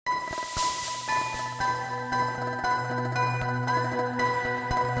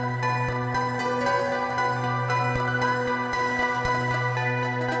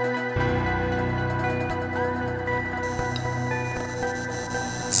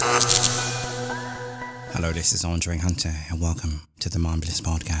Hello, this is Andre Hunter, and welcome to the Mind Bliss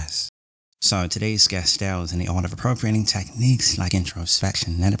Podcast. So today's guest delves in the art of appropriating techniques like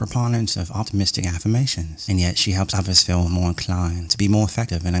introspection and the preponderance of optimistic affirmations, and yet she helps others feel more inclined to be more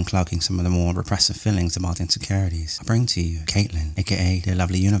effective in uncloaking some of the more repressive feelings about insecurities. I bring to you Kaelin, aka the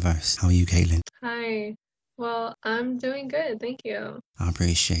Lovely Universe. How are you, Kaelin? Hi. Well, I'm doing good, thank you. I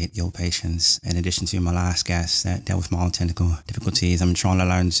appreciate your patience. In addition to my last guest that dealt with my own technical difficulties, I'm trying to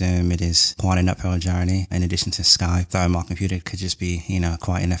learn Zoom. It is quite an uphill journey. In addition to Skype, though my computer could just be,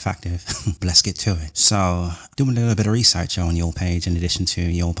 quite ineffective. But let's get to it. So, doing a little bit of research on your page in addition to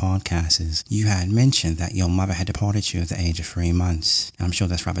your podcasts, you had mentioned that your mother had departed you at the age of 3 months. And I'm sure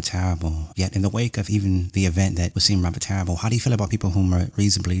that's rather terrible. Yet in the wake of even the event that would seem rather terrible, how do you feel about people who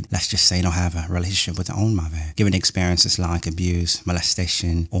reasonably, let's just say, don't have a relationship with their own mother? Given experiences like abuse,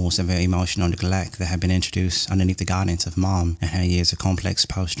 molestation, or severe emotional neglect that have been introduced underneath the guidance of mom and her years of complex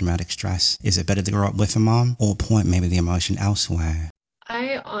post-traumatic stress, is it better to grow up with a mom or point maybe the emotion elsewhere?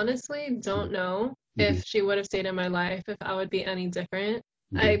 I honestly don't know if she would have stayed in my life, if I would be any different.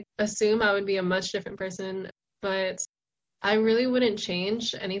 I assume I would be a much different person, but I really wouldn't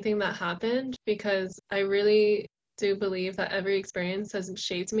change anything that happened because I really do believe that every experience has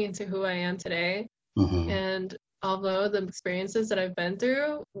shaped me into who I am today. And although the experiences that I've been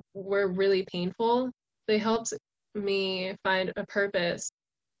through were really painful, they helped me find a purpose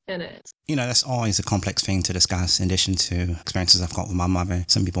in it. That's always a complex thing to discuss in addition to experiences I've got with my mother.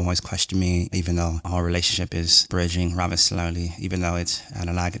 Some people always question me, even though our relationship is bridging rather slowly, even though it's at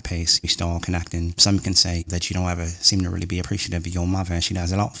a laggard pace, we still are connecting. Some can say that you don't ever seem to really be appreciative of your mother and she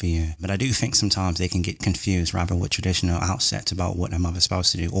does a lot for you. But I do think sometimes they can get confused rather with traditional outsets about what a mother's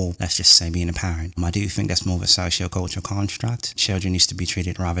supposed to do, or let's just say being a parent. I do think that's more of a socio-cultural construct. Children used to be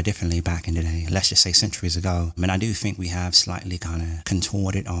treated rather differently back in the day, let's just say centuries ago. I do think we have slightly kind of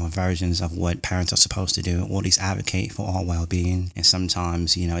contorted our versions of what parents are supposed to do, or at least advocate for our well-being. And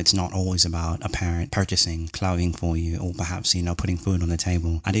sometimes, it's not always about a parent purchasing clothing for you or perhaps, putting food on the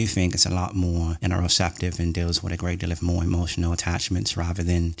table. I do think it's a lot more interoceptive and deals with a great deal of more emotional attachments rather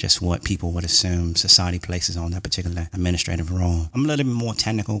than just what people would assume society places on that particular administrative role. I'm a little bit more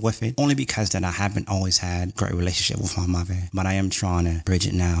technical with it, only because that I haven't always had a great relationship with my mother, but I am trying to bridge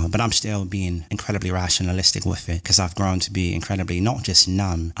it now. But I'm still being incredibly rationalistic with it because I've grown to be incredibly not just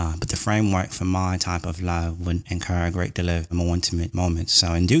numb, but the framework for my type of love would incur a great deal of more intimate moments.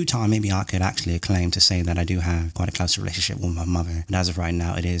 So in due time, maybe I could actually claim to say that I do have quite a close relationship with my mother. But as of right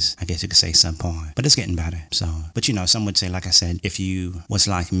now, it is, I guess you could say, subpar. But it's getting better. But some would say, like I said, if you was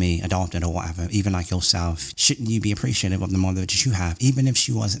like me, adopted or whatever, even like yourself, shouldn't you be appreciative of the mother that you have? Even if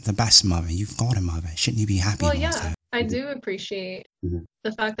she wasn't the best mother, you've got a mother. Shouldn't you be happy Well, about yeah, that? I do appreciate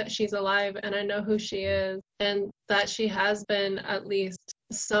the fact that she's alive and I know who she is and that she has been at least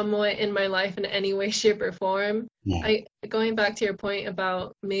somewhat in my life in any way, shape, or form. Going back to your point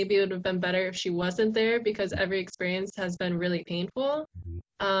about maybe it would have been better if she wasn't there because every experience has been really painful.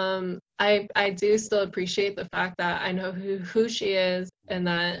 I do still appreciate the fact that I know who she is and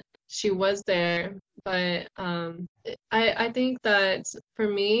that she was there. But I think that for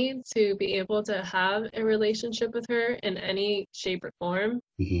me to be able to have a relationship with her in any shape or form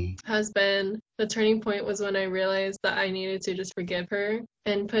has been the turning point was when I realized that I needed to just forgive her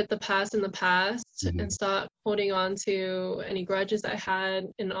and put the past in the past and stop holding on to any grudges I had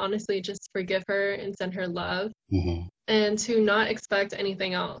and honestly just forgive her and send her love and to not expect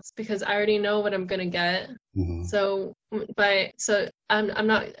anything else because I already know what I'm going to get. So I'm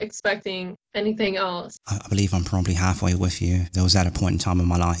not expecting anything else. I believe I'm probably halfway with you. There was at a point in time in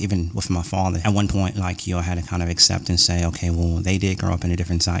my life, even with my father, at one point, like you, I had to kind of accept and say, okay, well, they did grow up in a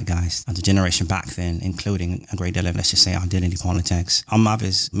different zeitgeist. The generation back then, including a great deal of, let's just say, identity politics. Our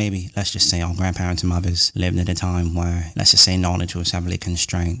mothers, maybe, let's just say our grandparents and mothers lived at a time where, let's just say, knowledge was heavily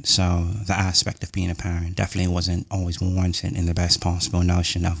constrained. So the aspect of being a parent definitely wasn't always warranted in the best possible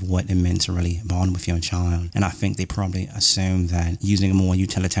notion of what it meant to really bond with your child. And I think they probably assumed that using a more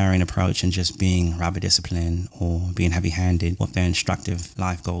utilitarian approach and just being rather disciplined or being heavy-handed with their instructive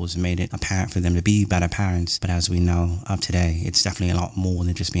life goals made it apparent for them to be better parents. But as we know of today, it's definitely a lot more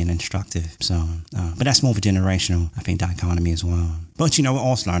than just being instructive. So, but that's more of a generational, I think, dichotomy as well. But, we're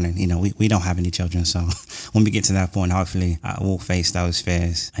also learning. We don't have any children. So when we get to that point, hopefully we'll face those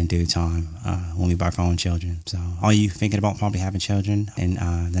fears in due time when we birth our own children. So are you thinking about probably having children in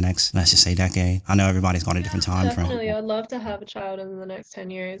the next, let's just say, decade? I know everybody's got a different time frame. Definitely. I'd love to have a child in the next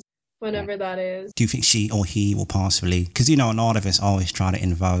 10 years. whenever that is. Do you think she or he will possibly, because a lot of us always try to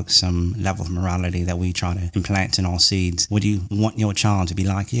invoke some level of morality that we try to implant in our seeds. Would you want your child to be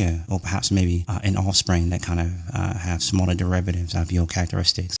like you, or perhaps maybe an offspring that kind of have smaller derivatives of your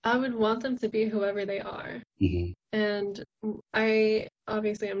characteristics? I would want them to be whoever they are. And I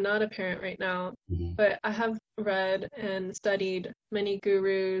obviously am not a parent right now, but I have read and studied many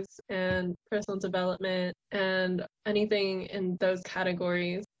gurus and personal development and anything in those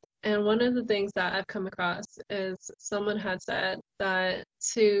categories. And one of the things that I've come across is someone had said that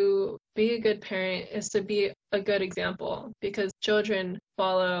to be a good parent is to be a good example, because children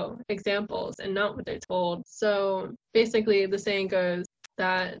follow examples and not what they're told. So basically the saying goes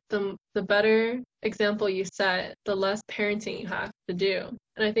that the better example you set, the less parenting you have to do.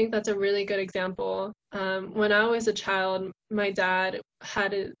 And I think that's a really good example. When I was a child, my dad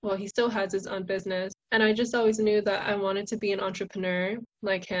he still has his own business. And I just always knew that I wanted to be an entrepreneur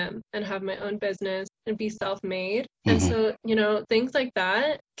like him and have my own business and be self-made. And so, things like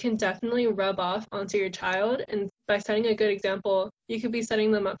that can definitely rub off onto your child. And by setting a good example, you could be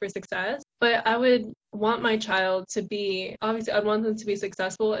setting them up for success. But I would want my child to be, obviously, I'd want them to be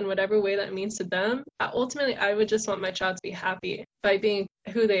successful in whatever way that means to them. Ultimately, I would just want my child to be happy by being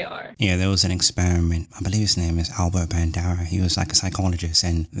who they are. Yeah, there was an experiment. I believe his name is Albert Bandura. He was like a psychologist,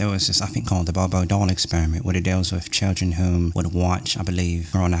 and there was this, I think, called the Bobo doll experiment, where it deals with children whom would watch, I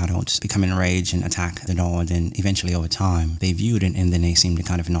believe, grown adults become enraged and attack the doll, and then eventually over time they viewed it, and then they seemed to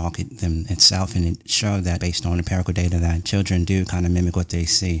kind of knock it them itself, and it showed that based on empirical data that children do kind of mimic what they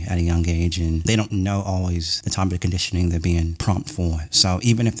see at a young age, and they don't know always the type of conditioning they're being prompted for. So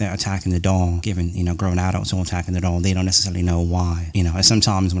even if they're attacking the doll, given grown adults are attacking the doll, they don't necessarily know why. And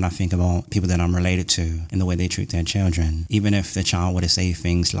sometimes when I think about people that I'm related to and the way they treat their children, even if the child were to say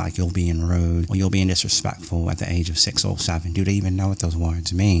things like "you're being rude" or "you're being disrespectful" at the age of 6 or 7, do they even know what those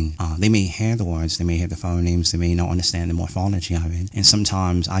words mean? They may hear the words, they may hear the phonemes, they may not understand the morphology of it. And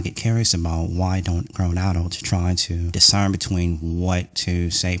sometimes I get curious about why don't grown adults try to discern between what to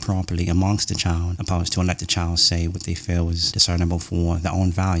say properly amongst the child, opposed to let the child say what they feel is discernible for their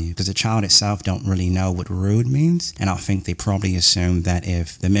own value. Because the child itself don't really know what rude means, and I think they probably assume that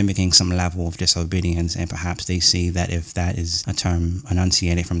if they're mimicking some level of disobedience, and perhaps they see that if that is a term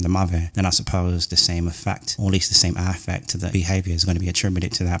enunciated from the mother, then I suppose the same effect, or at least the same affect to the behavior is going to be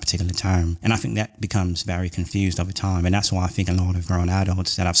attributed to that particular term. And I think that becomes very confused over time, and that's why I think a lot of grown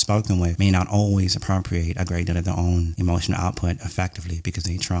adults that I've spoken with may not always appropriate a great deal of their own emotional output effectively, because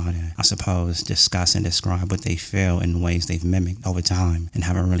they try to, I suppose, discuss and describe what they feel in ways they've mimicked over time and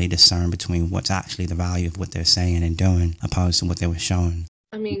haven't really discerned between what's actually the value of what they're saying and doing opposed to what they were showing.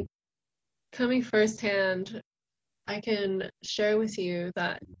 I mean, coming firsthand, I can share with you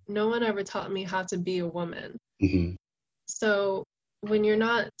that no one ever taught me how to be a woman. So when you're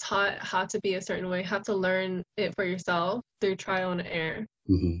not taught how to be a certain way, you have to learn it for yourself through trial and error.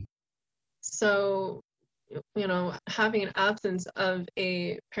 So, having an absence of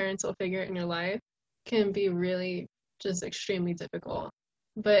a parental figure in your life can be really just extremely difficult.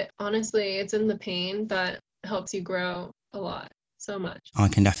 But honestly, it's in the pain that helps you grow a lot. So much. I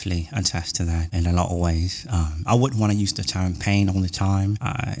can definitely attest to that in a lot of ways. I wouldn't want to use the term pain all the time.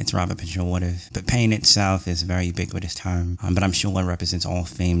 It's rather pejorative. But pain itself is a very ubiquitous term. But I'm sure it represents all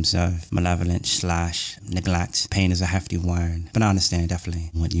themes of malevolence/neglect. Pain is a hefty word. But I understand definitely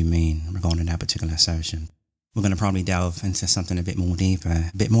what you mean regarding that particular assertion. We're going to probably delve into something a bit more deeper,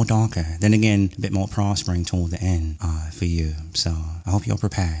 a bit more darker, then again, a bit more prospering toward the end for you. So I hope you're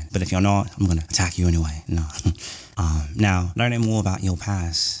prepared. But if you're not, I'm going to attack you anyway. No. Now, learning more about your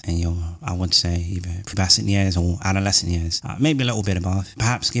past and your, I would say, either pubescent years or adolescent years, maybe a little bit above.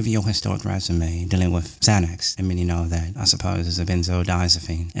 Perhaps give you your historic resume dealing with Xanax. I mean, that I suppose is a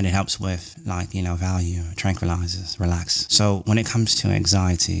benzodiazepine, and it helps with, value, tranquilizers, relax. So when it comes to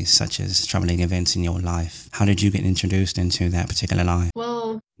anxieties such as troubling events in your life, how did you get introduced into that particular life?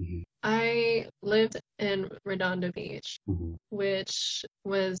 Well, I lived in Redondo Beach, which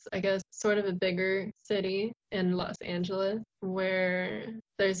was, I guess, sort of a bigger city in Los Angeles, where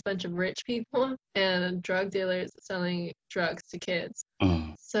there's a bunch of rich people and drug dealers selling drugs to kids.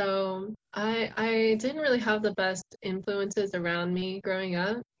 So I didn't really have the best influences around me growing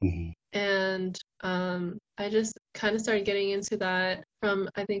up. And I just kind of started getting into that from,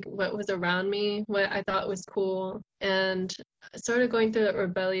 I think, what was around me, what I thought was cool, and started going through that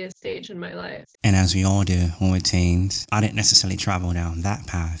rebellious stage in my life. And as we all do when we're teens, I didn't necessarily travel down that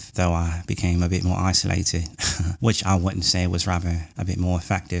path, though I became a bit more isolated, which I wouldn't say was rather a bit more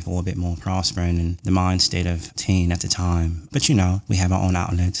effective or a bit more prospering in the mind state of teen at the time. But we have our own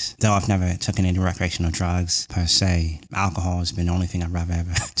outlets. Though I've never taken any recreational drugs per se, alcohol has been the only thing I've rather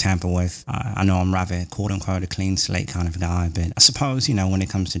ever tamper with. I know I'm rather quote unquote a clean slate kind of guy, but I suppose, when it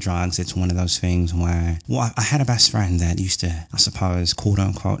comes to drugs, it's one of those things where, I had a best friend that used to, I suppose, quote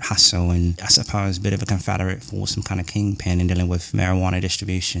unquote hustle, and I suppose a bit of a confederate for some kind of kingpin in dealing with marijuana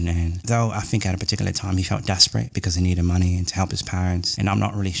distribution. And though I think at a particular time he felt desperate because he needed money and to help his parents, and I'm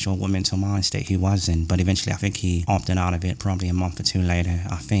not really sure what mental mind state he was in, but eventually I think he opted out of it probably a month or two later.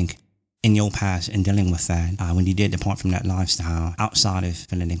 I think in your past, in dealing with that, when you did depart from that lifestyle, outside of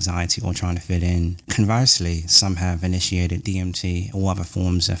feeling anxiety or trying to fit in, conversely, some have initiated DMT or other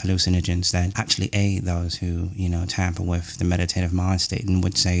forms of hallucinogens that actually aid those who, tamper with the meditative mind state, and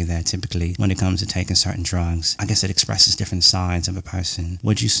would say that typically when it comes to taking certain drugs, I guess it expresses different sides of a person.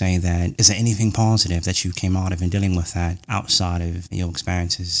 Would you say that, is there anything positive that you came out of in dealing with that outside of your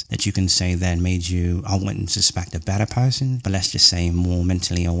experiences that you can say that made you, I wouldn't suspect a better person, but let's just say more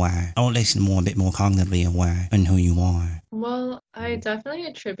mentally aware? Or at least a bit more cognitively aware in who you are? Well, I definitely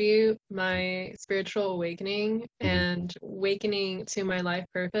attribute my spiritual awakening and awakening to my life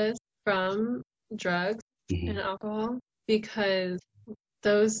purpose from drugs and alcohol, because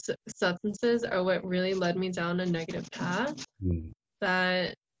those substances are what really led me down a negative path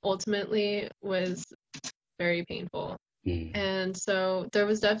that ultimately was very painful. And so there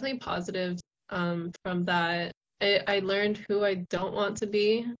was definitely positives from that. I learned who I don't want to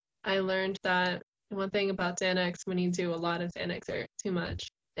be. I learned that one thing about Xanax, when you do a lot of Xanax or too much,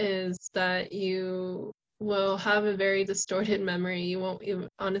 is that you will have a very distorted memory. You won't even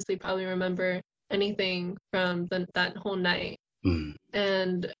honestly probably remember anything from that whole night.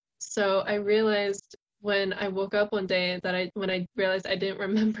 And so I realized when I woke up one day that when I realized I didn't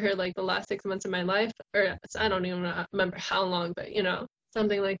remember like the last 6 months of my life, or I don't even remember how long, but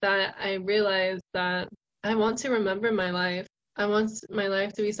something like that, I realized that I want to remember my life. I want my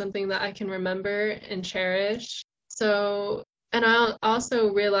life to be something that I can remember and cherish. So, and I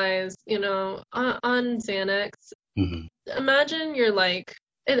also realized, on Xanax, imagine you're like,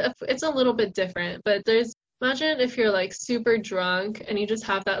 it's a little bit different, but imagine if you're like super drunk and you just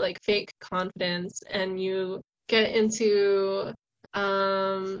have that like fake confidence and you get into,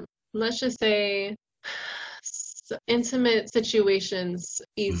 let's just say, intimate situations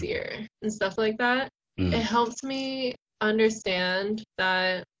easier and stuff like that. It helped me understand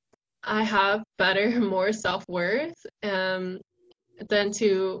that I have better, more self-worth than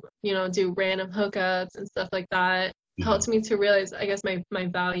to, do random hookups and stuff like that. Helped me to realize, I guess, my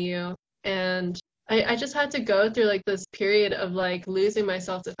value. And I just had to go through like this period of like losing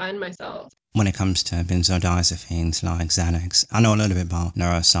myself to find myself. When it comes to benzodiazepines like Xanax, I know a little bit about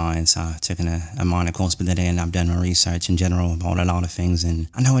neuroscience. I've taken a minor course, but then I've done my research in general about a lot of things, and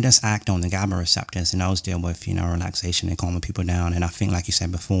I know it does act on the GABA receptors, and those deal with, relaxation and calming people down. And I think, like you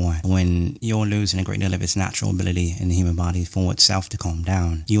said before, when you're losing a great deal of its natural ability in the human body for itself to calm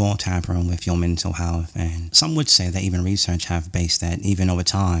down, you are tampering with your mental health. And some would say that even research have based that even over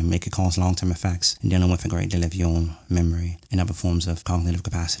time, it could cause long-term effects in dealing with a great deal of your memory and other forms of cognitive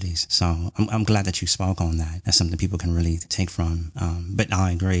capacities. So I'm glad that you spoke on that. That's something people can really take from. But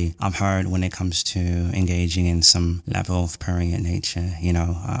I agree. I've heard when it comes to engaging in some level of prurient nature,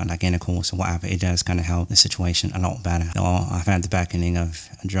 like intercourse or whatever, it does kind of help the situation a lot better. Though I've had the beckoning of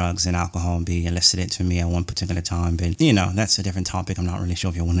drugs and alcohol be elicited to me at one particular time. But, that's a different topic. I'm not really sure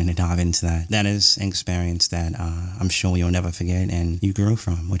if you're willing to dive into that. That is an experience that I'm sure you'll never forget and you grew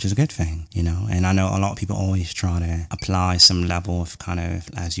from, which is a good thing, And I know a lot of people always try to apply some level of kind of,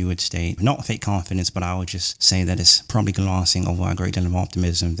 as you would state, not fake confidence, but I would just say that it's probably glossing over a great deal of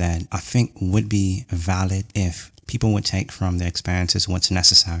optimism that I think would be valid if people would take from their experiences what's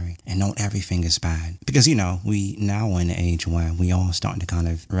necessary, and not everything is bad. Because, we now are in an age where we are starting to kind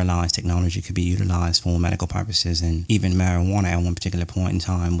of realize technology could be utilized for medical purposes, and even marijuana at one particular point in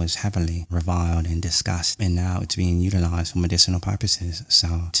time was heavily reviled and discussed, and now it's being utilized for medicinal purposes. So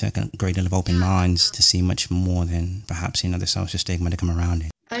it took a great deal of open minds to see much more than perhaps, the social stigma to come around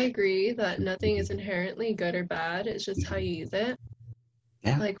it. I agree that nothing is inherently good or bad. It's just how you use it.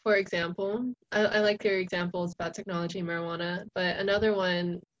 Yeah. Like, for example, I like your examples about technology and marijuana, but another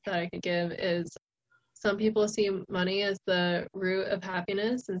one that I could give is some people see money as the root of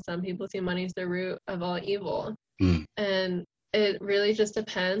happiness, and some people see money as the root of all evil. And it really just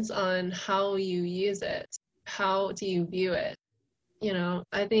depends on how you use it. How do you view it?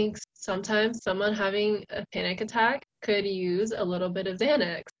 I think sometimes someone having a panic attack could use a little bit of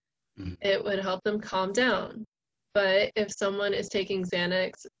Xanax. It would help them calm down. But if someone is taking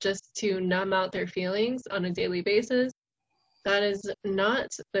Xanax just to numb out their feelings on a daily basis, that is not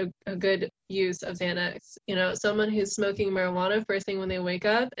a good use of Xanax. Someone who's smoking marijuana first thing when they wake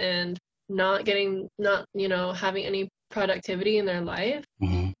up and not having any productivity in their life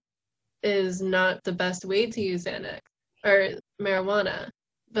is not the best way to use Xanax or marijuana.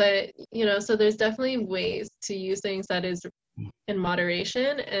 But, so there's definitely ways to use things that is in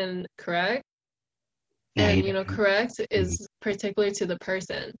moderation and correct. And, correct is particular to the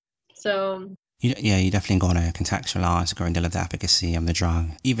person. So you definitely got to contextualize a great deal of the efficacy of the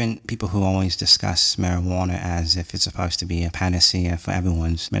drug. Even people who always discuss marijuana as if it's supposed to be a panacea for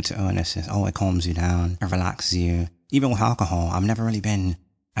everyone's mental illnesses. Oh, it calms you down, it relaxes you. Even with alcohol, I've never really been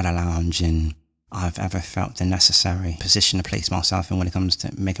at a lounge and I've ever felt the necessary position to place myself in when it comes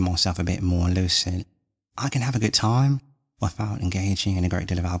to making myself a bit more lucid. I can have a good time without engaging in a great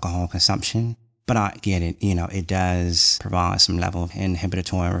deal of alcohol consumption. But I get it, it does provide some level of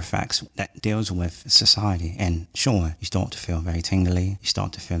inhibitory effects that deals with society. And sure, you start to feel very tingly. You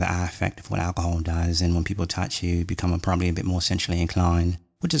start to feel the eye effect of what alcohol does. And when people touch you, you become probably a bit more sensually inclined,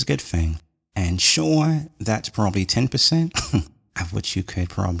 which is a good thing. And sure, that's probably 10% of what you could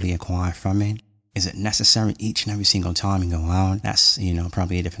probably acquire from it. Is it necessary each and every single time you go out? That's,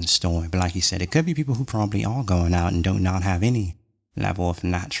 probably a different story. But like you said, it could be people who probably are going out and do not have any level of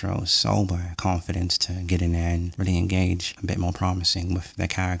natural, sober confidence to get in there and really engage a bit more promising with their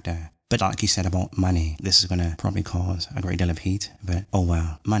character. But like you said about money, this is going to probably cause a great deal of heat. But oh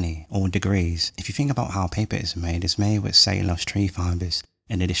well, money or degrees. If you think about how paper is made, it's made with cellulose tree fibers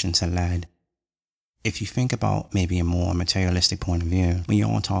in addition to lead. If you think about maybe a more materialistic point of view, when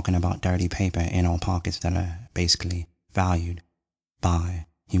you're talking about dirty paper in our pockets that are basically valued by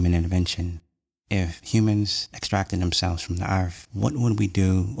human intervention, if humans extracted themselves from the earth, what would we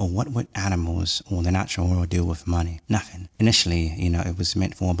do, or what would animals or the natural world do with money? Nothing. Initially, it was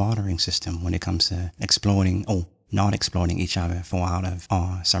meant for a bartering system when it comes to exploiting or not exploiting each other for out of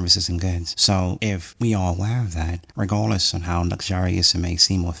our services and goods. So if we are aware of that, regardless on how luxurious it may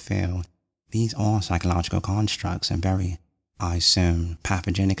seem or feel, these are psychological constructs and very, I assume,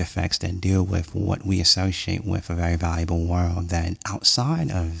 pathogenic effects that deal with what we associate with a very valuable world that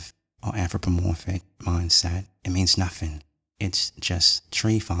outside of our anthropomorphic mindset, it means nothing. It's just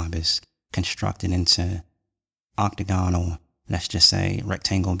tree fibers constructed into octagonal, let's just say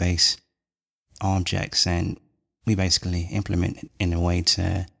rectangle-based objects, and we basically implement it in a way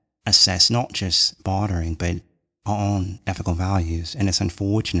to assess not just bartering, but our own ethical values. And it's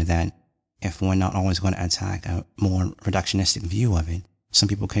unfortunate that if we're not always going to attack a more reductionistic view of it, some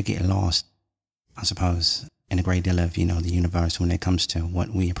people could get lost, I suppose, in a great deal of, the universe when it comes to what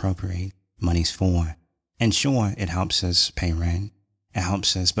we appropriate monies for. And sure, it helps us pay rent. It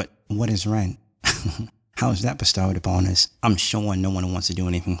helps us, but what is rent? How is that bestowed upon us? I'm sure no one wants to do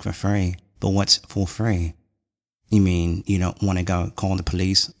anything for free, but what's for free? You mean you don't want to go call the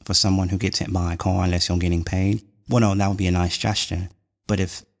police for someone who gets hit by a car unless you're getting paid? Well, no, that would be a nice gesture. But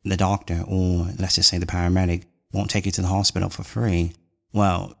if the doctor, or let's just say the paramedic, won't take you to the hospital for free,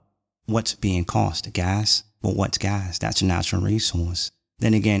 well, what's being cost? Gas? Well, what's gas? That's a natural resource.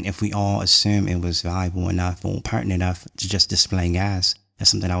 Then again, if we all assume it was valuable enough or pertinent enough to just display gas as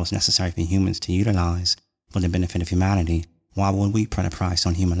something that was necessary for humans to utilize for the benefit of humanity, why would we put a price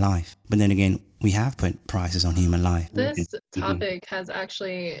on human life? But then again, we have put prices on human life. This topic has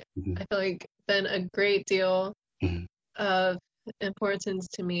actually, I feel like, been a great deal of importance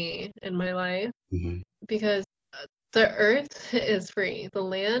to me in my life because the earth is free. The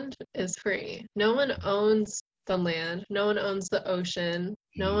land is free. No one owns the land. No one owns the ocean.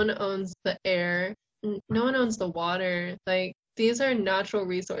 No one owns the air. No one owns the water. Like, these are natural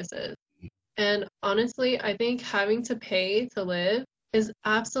resources. And honestly, I think having to pay to live is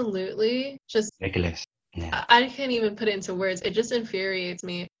absolutely just ridiculous. Yeah. I can't even put it into words. It just infuriates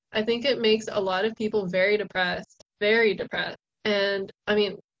me. I think it makes a lot of people very depressed. Very depressed. And I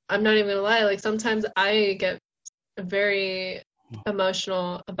mean, I'm not even gonna lie, like sometimes I get very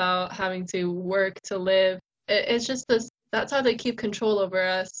emotional about having to work to live. It's just that's how they keep control over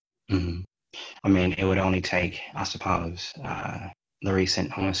us. I mean, it would only take, I suppose, the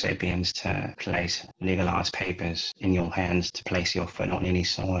recent Homo sapiens to place legalized papers in your hands to place your foot on any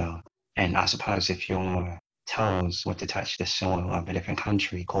soil. And I suppose if your toes were to touch the soil of a different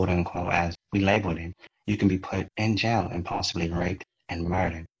country, quote unquote, as we labeled it, you can be put in jail and possibly raped and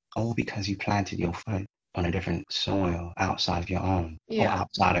murdered, all because you planted your foot on a different soil outside of your own, or Yeah.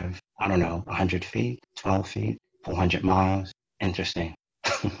 outside of, I don't know, 100 feet, 12 feet, 400 miles. Interesting.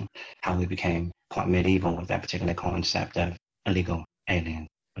 How we became quite medieval with that particular concept of illegal aliens.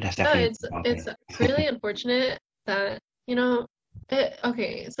 But that's No, definitely it's really unfortunate that,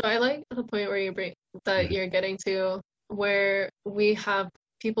 okay, so I like the point where you're getting to, where we have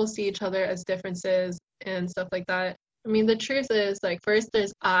people see each other as differences and stuff like that. I mean, the truth is, like, first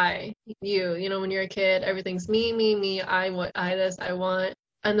there's you, when you're a kid, everything's me, I want, I this, I want.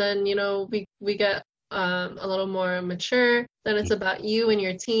 And then, we get a little more mature, then it's about you and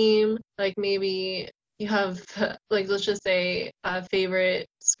your team. Like, maybe you have, like, let's just say a favorite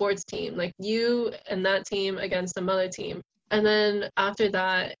sports team, like you and that team against some other team. And then after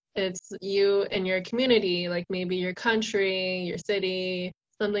that, it's you and your community, like maybe your country, your city,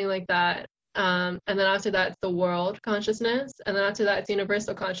 something like that. And then after that, it's the world consciousness. And then after that, it's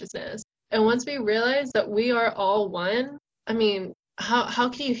universal consciousness. And once we realize that we are all one, I mean, how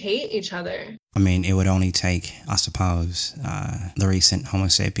can you hate each other? I mean, it would only take, I suppose, the recent Homo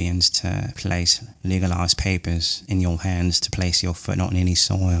sapiens to place legalized papers in your hands to place your foot on any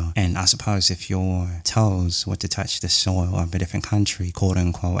soil. And I suppose if your toes were to touch the soil of a different country, quote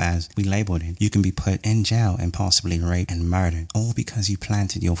unquote, as we labeled it, you can be put in jail and possibly raped and murdered, all because you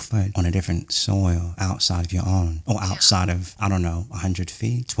planted your foot on a different soil outside of your own, or outside of, I don't know, 100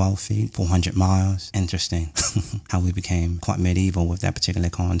 feet, 12 feet, 400 miles. Interesting how we became quite medieval with that particular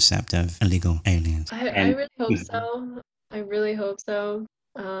concept of illegal aliens. I really hope so. I really hope so.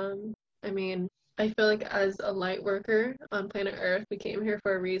 I mean, I feel like as a light worker on planet Earth, we came here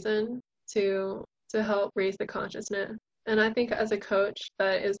for a reason, to help raise the consciousness. And I think as a coach,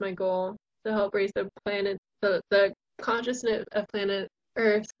 that is my goal, to help raise the planet, the consciousness of planet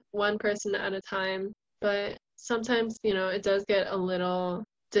Earth, one person at a time. But sometimes, it does get a little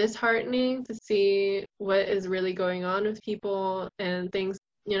disheartening to see what is really going on with people and things,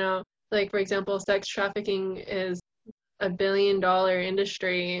 like, for example, sex trafficking is $1 billion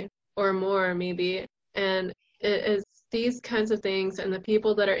industry or more, maybe. And it is these kinds of things, and the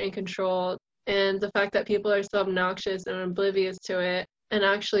people that are in control, and the fact that people are so obnoxious and oblivious to it. And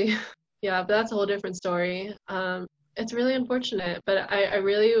actually, yeah, but that's a whole different story. It's really unfortunate, but I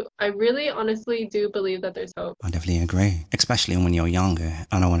really honestly do believe that there's hope. I definitely agree, especially when you're younger.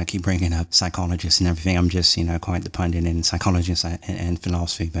 I don't want to keep bringing up psychologists and everything. I'm just, quite the pundit in psychology and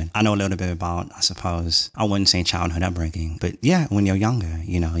philosophy, but I know a little bit about, I suppose, I wouldn't say childhood upbringing, but yeah, when you're younger,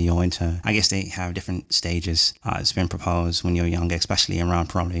 you're into, I guess they have different stages. It's been proposed when you're younger, especially around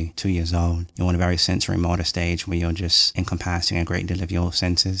probably 2 years old. You're in a very sensory motor stage where you're just encompassing a great deal of your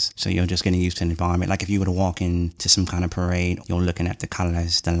senses. So you're just getting used to an environment. Like if you were to walk into some kind of parade, you're looking at the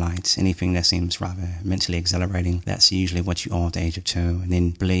colors, the lights, anything that seems rather mentally exhilarating. That's usually what you are at the age of 2. And then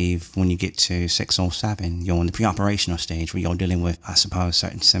believe when you get to 6 or 7, you're in the pre-operational stage where you're dealing with, I suppose,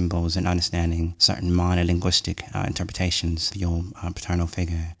 certain symbols and understanding certain minor linguistic interpretations of your paternal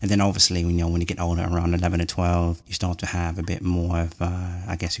figure. And then obviously, when you get older, around 11 or 12, you start to have a bit more of,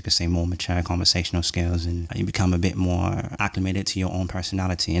 I guess you could say, more mature conversational skills, and you become a bit more acclimated to your own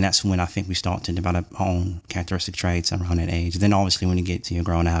personality. And that's when I think we start to develop our own characteristic traits around that age. Then obviously when you get to your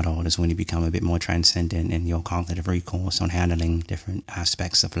grown adult is when you become a bit more transcendent in your cognitive recourse on handling different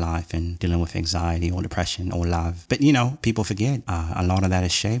aspects of life and dealing with anxiety or depression or love. But people forget a lot of that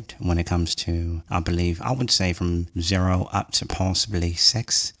is shaped when it comes to, I believe, I would say from 0 up to possibly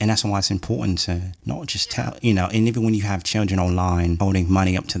 6. And that's why it's important to not just tell, and even when you have children online holding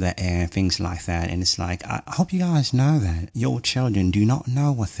money up to the air, things like that. And it's like, I hope you guys know that your children do not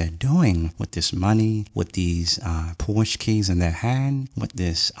know what they're doing with this money, with these Porsche keys in their hand, with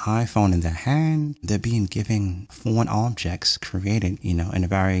this iPhone in their hand. They're being given foreign objects created, in a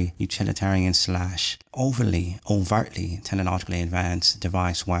very utilitarian / overtly technologically advanced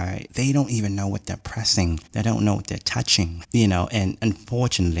device where they don't even know what they're pressing. They don't know what they're touching, and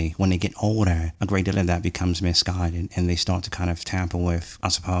unfortunately, when they get older, a great deal of that becomes misguided and they start to kind of tamper with, I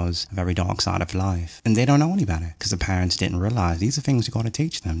suppose, a very dark side of life. And they don't know any better because the parents didn't realize these are things you got to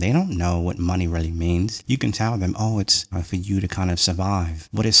teach them. They don't know what money really means. You can tell them, oh, it's for you to kind of survive.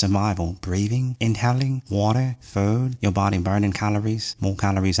 What is survival? Breathing, inhaling, water, food, your body burning calories, more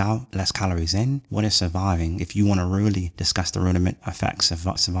calories out, less calories in. What is surviving? If you want to really discuss the rudiment effects of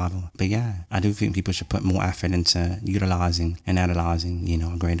survival. But yeah, I do think people should put more effort into utilizing and analyzing,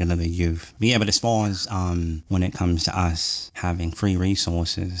 a great deal of the youth. But yeah, but as far as when it comes to us having free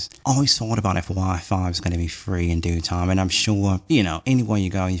resources, I always thought about if Wi-Fi is going to be free in due time. And I'm sure, anywhere you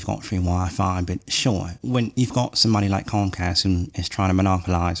go, you've got free Wi-Fi. But sure, when you've got somebody like Comcast who is trying to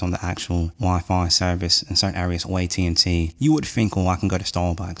monopolize on the actual Wi-Fi service in certain areas or AT&T, you would think, oh, I can go to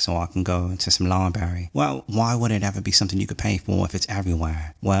Starbucks or I can go to some library. Well, why would it ever be something you could pay for if it's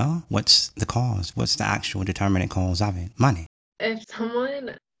everywhere? Well, what's the cause? What's the actual determinant cause of it? Money. If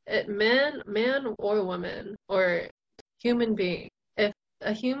someone, man or woman or human being, if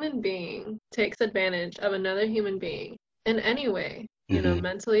a human being takes advantage of another human being in any way, you know,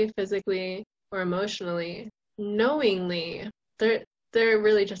 mentally, physically, or emotionally, knowingly, they're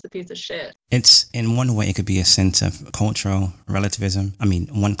really just a piece of shit. It's, in one way, it could be a sense of cultural relativism. I mean,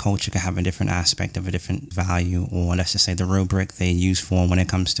 one culture could have a different aspect of a different value, or let's just say the rubric they use for when it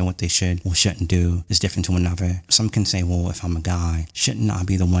comes to what they should or shouldn't do is different to another. Some can say, well, if I'm a guy, shouldn't I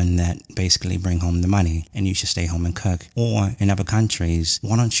be the one that basically bring home the money and you should stay home and cook? Or in other countries,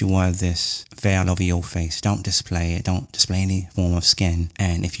 why don't you wear this veil over your face? Don't display it. Don't display any form of skin.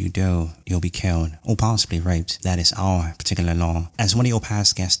 And if you do, you'll be killed or possibly raped. That is our particular law. As one of your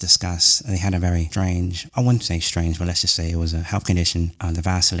past guests discussed, they had a very strange, I wouldn't say strange, but let's just say it was a health condition that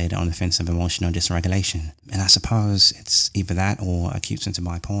vacillated on the fence of emotional dysregulation. And I suppose it's either that or acute sense of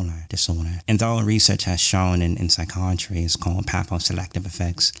bipolar disorder. And though research has shown in psychiatry, it's called pathoselective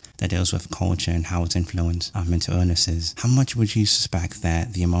effects, that deals with culture and how it's influenced mental illnesses, how much would you suspect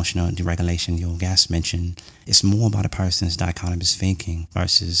that the emotional deregulation your guest mentioned is more about a person's dichotomous thinking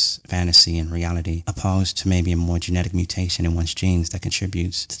versus fantasy and reality, opposed to maybe a more genetic mutation in one's genes that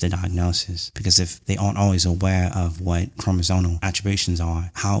contributes to the diagnosis? Because if they aren't always aware of what chromosomal attributions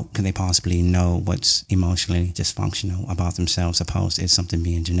are, how can they possibly know what's emotionally dysfunctional about themselves, opposed to it's something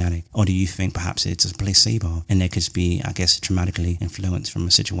being genetic? Or do you think perhaps it's a placebo and they could be, I guess, traumatically influenced from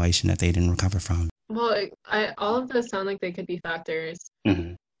a situation that they didn't recover from? Well, all of those sound like they could be factors.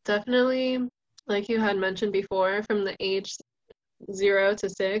 Definitely, like you had mentioned before, from the age 0 to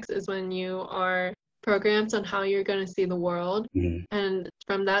 6 is when you are programmed on how you're going to see the world. And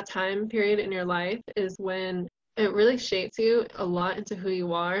from that time period in your life is when it really shapes you a lot into who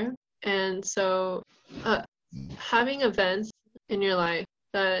you are. And so having events in your life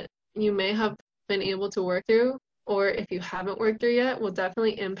that you may have been able to work through, or if you haven't worked through yet, will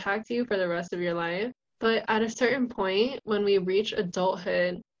definitely impact you for the rest of your life. But at a certain point, when we reach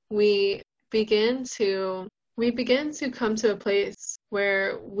adulthood, we begin to come to a place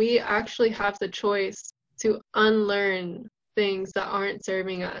where we actually have the choice to unlearn things that aren't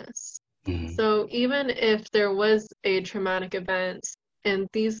serving us. So even if there was a traumatic event and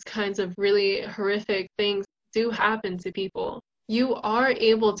these kinds of really horrific things do happen to people, you are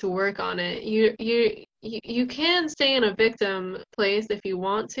able to work on it. You can stay in a victim place if you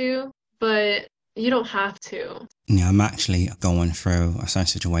want to, but you don't have to. Yeah, I'm actually going through a certain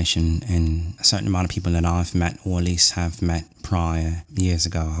situation, and a certain amount of people that I've met, or at least have met prior years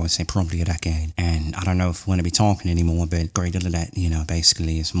ago, I would say probably a decade. And I don't know if we're going to be talking anymore, but a great deal of that,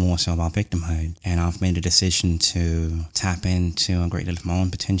 basically is more so about victimhood. And I've made a decision to tap into a great deal of my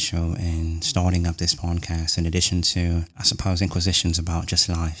own potential in starting up this podcast, in addition to, I suppose, inquisitions about just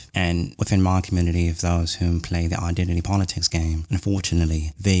life. And within my community of those who play the identity politics game,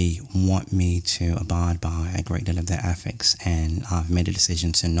 unfortunately, they want me to abide by a great deal of their ethics, and I've made a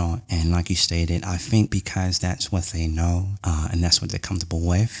decision to not. And like you stated, I think because that's what they know, and that's what they're comfortable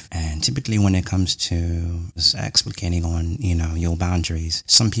with. And typically when it comes to explicating on, your boundaries,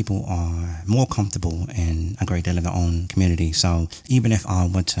 some people are more comfortable in a great deal of their own community. So even if I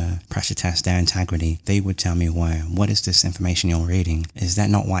were to pressure test their integrity, they would tell me, well, what is this information you're reading? Is that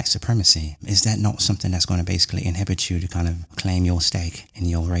not white supremacy? Is that not something that's going to basically inhibit you to kind of claim your stake in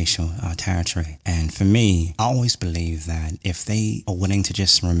your racial territory? And for me, I always believe that if they are willing to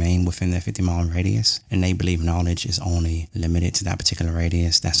just remain within their 50-mile radius, and they believe knowledge is only limited to that particular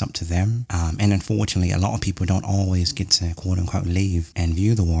radius, that's up to them. And unfortunately, a lot of people don't always get to quote unquote leave and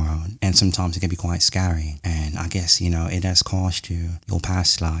view the world, and sometimes it can be quite scary. And I guess it does cost you your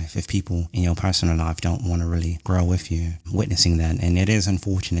past life if people in your personal life don't want to really grow with you, witnessing that. And it is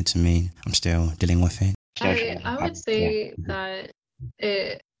unfortunate to me. I'm still dealing with it. I would say that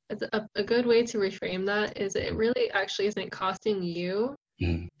a good way to reframe that is it really actually isn't costing you.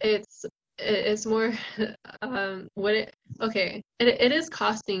 It's more it is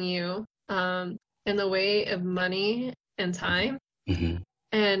costing you in the way of money and time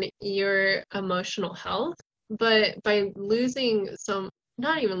and your emotional health. But by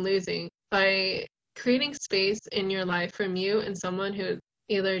by creating space in your life from you and someone who's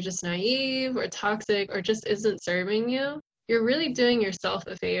either just naive or toxic or just isn't serving you, you're really doing yourself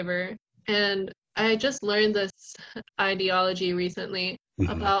a favor. And I just learned this ideology recently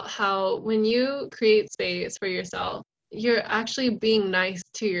about how when you create space for yourself, you're actually being nice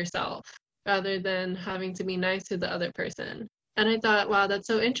to yourself rather than having to be nice to the other person. And I thought, wow, that's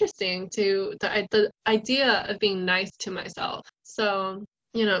so interesting, to the idea of being nice to myself. So,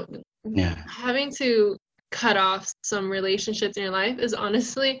 having to cut off some relationships in your life is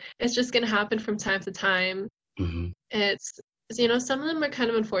honestly, it's just going to happen from time to time. It's, some of them are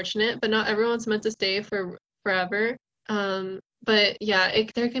kind of unfortunate, but not everyone's meant to stay for forever. But yeah,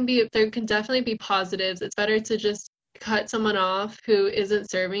 there can definitely be positives. It's better to just cut someone off who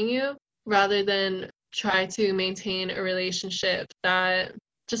isn't serving you rather than try to maintain a relationship that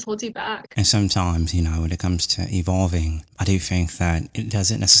just holds you back. And sometimes, when it comes to evolving, I do think that it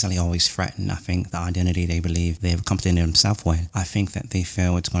doesn't necessarily always threaten, I think, the identity they believe they've come to themselves with. I think that they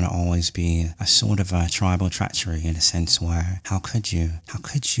feel it's going to always be a sort of a tribal treachery, in a sense where, how could you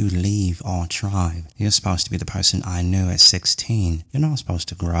leave our tribe? You're supposed to be the person I knew at 16. You're not supposed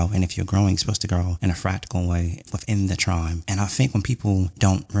to grow. And if you're growing, you're supposed to grow in a practical way within the tribe. And I think when people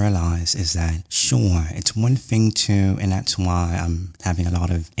don't realize is that, sure, it's one thing to, and that's why I'm having a lot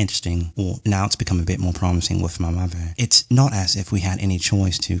of interesting, or now it's become a bit more promising with my mother. It's not as if we had any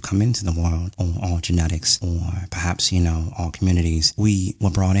choice to come into the world, or our genetics, or perhaps, our communities. We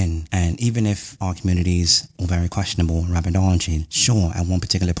were brought in, and even if our communities were very questionable, rather dodgy, sure, at one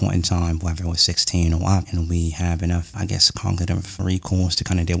particular point in time, whether it was 16 or up, and we have enough, I guess, cognitive recourse to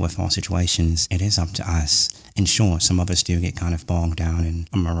kind of deal with our situations, it is up to us. And sure, some of us do get kind of bogged down in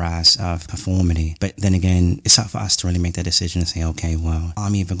a morass of conformity. But then again, it's up for us to really make that decision and say, okay, well,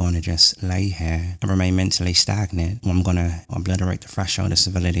 I'm either going to just lay here and remain mentally stagnant, or I'm going to obliterate the threshold of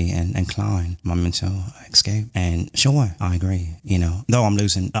civility and climb my mental escape. And sure, I agree. Though I'm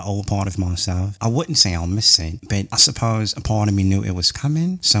losing an old part of myself, I wouldn't say I'll miss it, but I suppose a part of me knew it was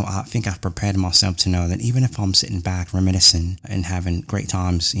coming. So I think I've prepared myself to know that even if I'm sitting back reminiscing and having great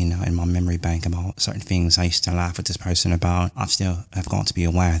times, in my memory bank about certain things I used to laugh with this person about, I've got to be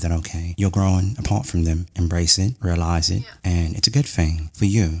aware that, okay, you're growing apart from them. Embrace it, realize it, and it's a good thing for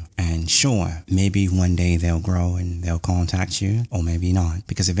you. And sure, maybe one day they'll grow and they'll contact you, or maybe not,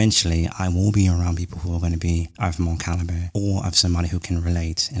 because eventually I will be around people who are going to be of more caliber, or of somebody who can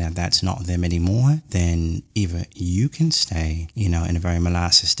relate. And if that's not them anymore, then either you can stay, in a very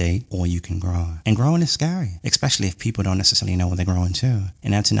molasses state, or you can grow. And growing is scary, especially if people don't necessarily know what they're growing to.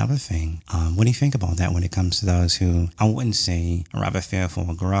 And that's another thing. What do you think about that when it comes to those who, I wouldn't say rather fearful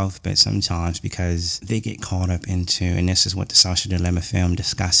of growth, but sometimes because they get caught up into, and this is what the Social Dilemma film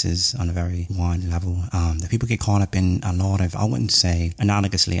discusses on a very wide level, that people get caught up in a lot of, I wouldn't say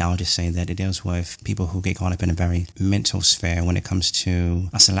analogously, I would just say that it deals with people who get caught up in a very mental sphere when it comes to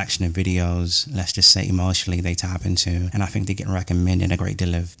a selection of videos, let's just say emotionally, they tap into. And I think they get recommended a great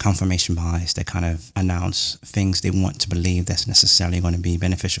deal of confirmation bias that kind of announce things they want to believe that's necessarily going to be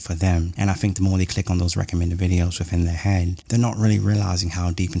beneficial for them. And I think the more they click on those recommended videos within their head, they're not really realizing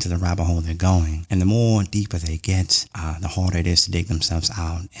how deep into the rabbit hole they're going. And the more deeper they get, the harder it is to dig themselves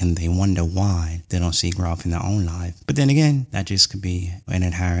out. And they wonder why they don't see growth in their own life. But then again, that just could be an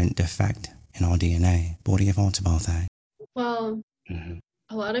inherent defect in our DNA. But what are your thoughts about that? Well,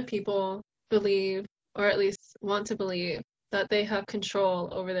 a lot of people believe, or at least want to believe, that they have control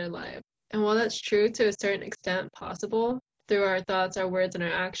over their life. And while that's true to a certain extent possible, through our thoughts, our words, and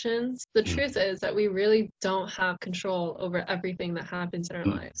our actions, the truth is that we really don't have control over everything that happens in our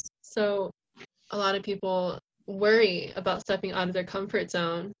lives. So a lot of people worry about stepping out of their comfort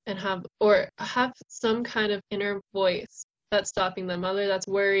zone and have some kind of inner voice that's stopping them, whether that's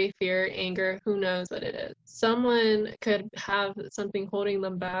worry, fear, anger, who knows what it is. Someone could have something holding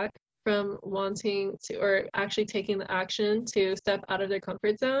them back from wanting to, or actually taking the action to step out of their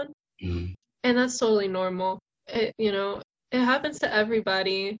comfort zone. And that's totally normal. It happens to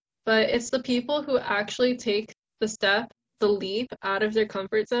everybody, but it's the people who actually take the step, the leap out of their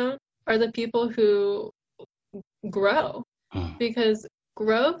comfort zone, are the people who grow. Because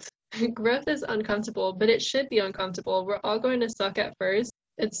growth is uncomfortable, but it should be uncomfortable. We're all going to suck at first.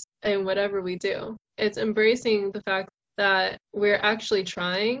 It's in whatever we do. It's embracing the fact that we're actually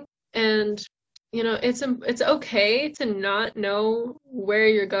trying, and it's okay to not know where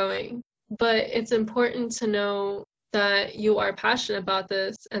you're going, but it's important to know that you are passionate about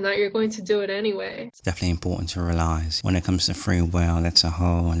this and that you're going to do it anyway. It's definitely important to realize when it comes to free will, that's a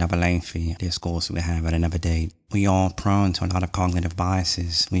whole another lengthy discourse we have at another date. We are prone to a lot of cognitive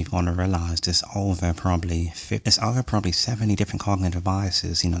biases. We've got to realize there's over probably 70 different cognitive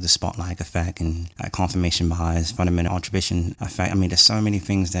biases, the spotlight effect and confirmation bias, fundamental attribution effect. I mean, there's so many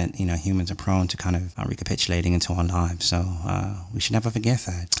things that, humans are prone to kind of recapitulating into our lives. So we should never forget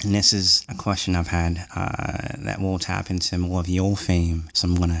that. And this is a question I've had that will tap into more of your theme. So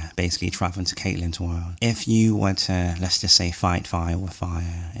I'm going to basically travel into Kaelin's world. If you were to, let's just say, fight fire with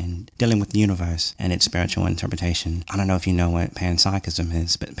fire and dealing with the universe and its spiritual interpretation interpretation. I don't know if you know what panpsychism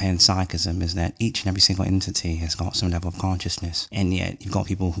is, but panpsychism is that each and every single entity has got some level of consciousness, and yet you've got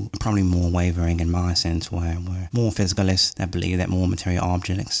people who are probably more wavering in my sense, where we're more physicalists that believe that more material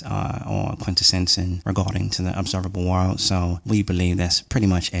objects are quintessence in regarding to the observable world. So we believe that's pretty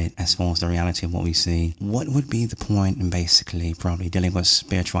much it as far as the reality of what we see. What would be the point in basically probably dealing with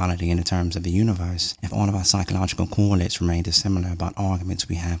spirituality in the terms of the universe if all of our psychological correlates remain dissimilar about arguments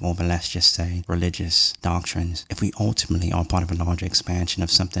we have over, let's just say, religious doctrines, if we ultimately are part of a larger expansion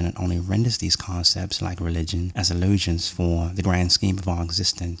of something that only renders these concepts like religion as illusions for the grand scheme of our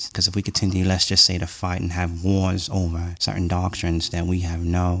existence? Because if we continue, let's just say, to fight and have wars over certain doctrines that we have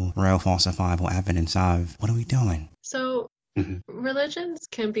no real falsifiable evidence of, what are we doing? So religions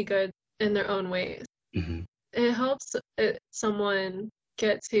can be good in their own ways. It helps someone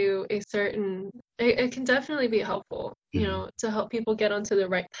get to a certain, it can definitely be helpful, you know, to help people get onto the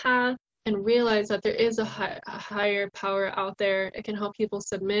right path and realize that there is a higher power out there. It can help people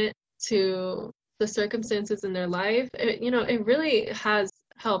submit to the circumstances in their life. It really has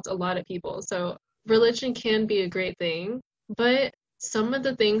helped a lot of people. So religion can be a great thing, but some of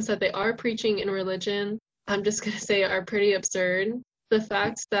the things that they are preaching in religion, I'm just going to say, are pretty absurd. The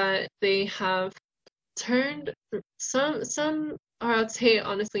fact that they have turned some, or I'd say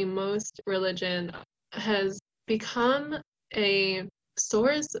honestly, most religion has become a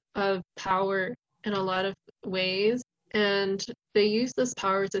source of power in a lot of ways, and they use this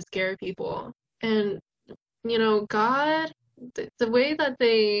power to scare people. And God, the way that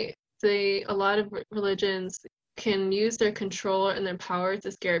a lot of religions can use their control and their power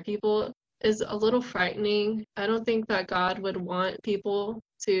to scare people is a little frightening. I don't think that God would want people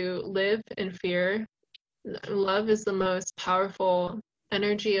to live in fear. Love is the most powerful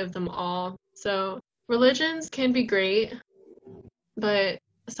energy of them all. So religions can be great, but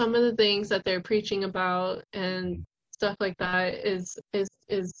some of the things that they're preaching about and stuff like that is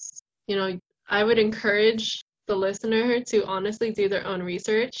I would encourage the listener to honestly do their own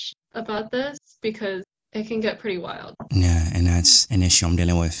research about this, because it can get pretty wild. Yeah, and that's an issue I'm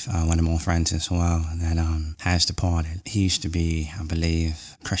dealing with. One of my friends as well that has departed. He used to be, I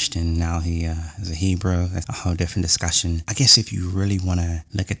believe, Christian. Now he is a Hebrew. That's a whole different discussion. I guess if you really want to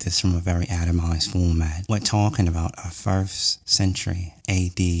look at this from a very atomized format, we're talking about a 1st century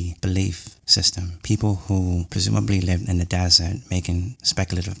AD belief system. People who presumably lived in the desert making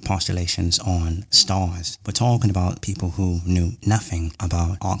speculative postulations on stars. We're talking about people who knew nothing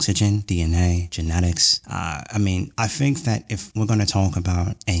about oxygen, DNA, genetics. I think that if we're going to talk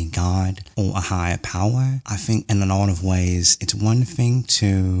about a God or a higher power, I think in a lot of ways, it's one thing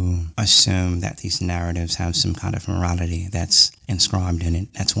to assume that these narratives have some kind of morality that's inscribed in it.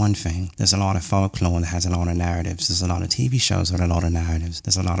 That's one thing. There's a lot of folklore that has a lot of narratives. There's a lot of TV shows with a lot of narratives.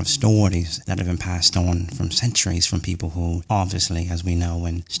 There's a lot of stories that have been passed on from centuries from people who, obviously, as we know,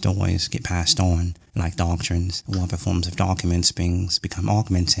 when stories get passed on, like doctrines or other forms of documents, things become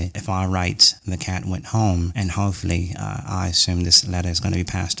augmented. If I write "The cat went home," and hopefully I assume this letter is going to be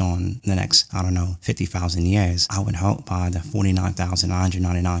passed on the next, 50,000 years, I would hope by the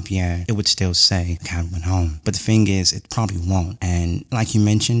 49,999th year, it would still say "The cat went home." But the thing is, it probably won't. And like you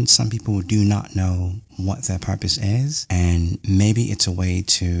mentioned, some people do not know what their purpose is, and maybe it's a way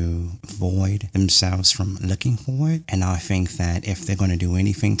to void themselves from looking for it. And I think that if they're going to do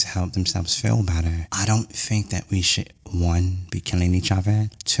anything to help themselves feel better, I don't think that we should, 1, be killing each other,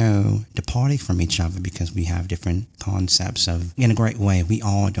 2, departing from each other because we have different concepts of, in a great way, we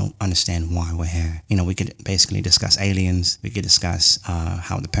all don't understand why we're here. We could basically discuss aliens, we could discuss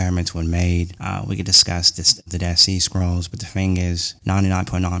how the pyramids were made, we could discuss the Dead Sea Scrolls, but the thing is,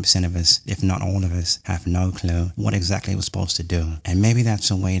 99.9% of us, if not all of us, have no clue what exactly we're supposed to do. And maybe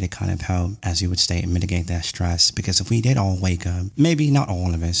that's a way to kind of help, as you would state, mitigate that stress. Because if we did all wake up, maybe not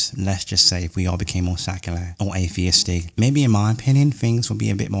all of us, let's just say if we all became more secular or atheistic, maybe in my opinion, things would be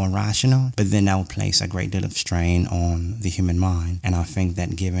a bit more rational, but then that would place a great deal of strain on the human mind. And I think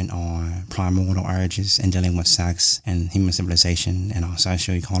that given our primordial urges and dealing with sex and human civilization and our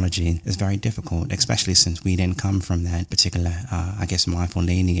social ecology is very difficult, especially since we didn't come from that particular, mindful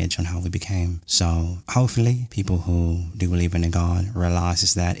lineage on how we became. So hopefully people who do believe in a God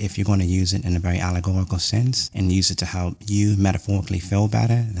realizes that if you're going to use it in a very allegorical sense and use it to help you metaphorically feel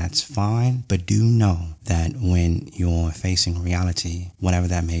better, that's fine. But do know that when you're facing reality, whatever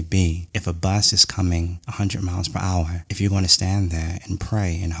that may be, if a bus is coming 100 miles per hour, if you're going to stand there and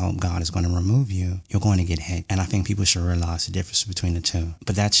pray and hope God is going to remove you, you're going to get hit. And I think people should realize the difference between the two.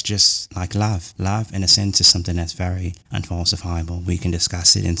 But that's just like love. Love, in a sense, is something that's very unfalsifiable. We can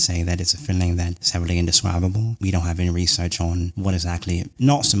discuss it and say that it's a feeling that's heavily indescribable. We don't have any research on what exactly,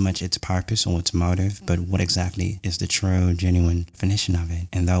 not so much its purpose or its motive, but what exactly is the true, genuine definition of it.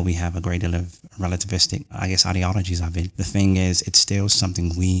 And though we have a great deal of relativistic, ideologies of it, the thing is, it's still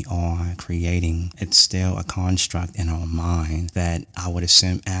something we are creating. It's still a construct in our mind that I would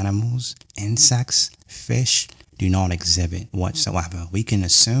assume animals, insects, fish do not exhibit whatsoever. We can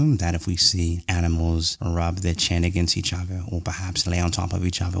assume that if we see animals rub their chin against each other or perhaps lay on top of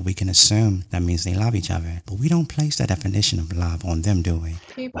each other, we can assume that means they love each other. But we don't place that definition of love on them, do we?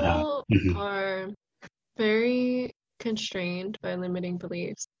 People are very constrained by limiting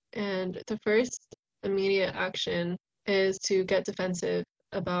beliefs. And the first immediate action is to get defensive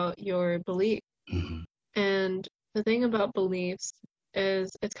about your belief. And the thing about beliefs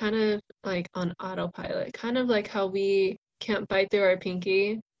is it's kind of like on autopilot, kind of like how we can't bite through our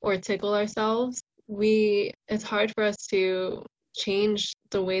pinky or tickle ourselves. It's hard for us to change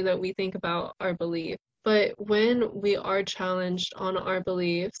the way that we think about our belief. But when we are challenged on our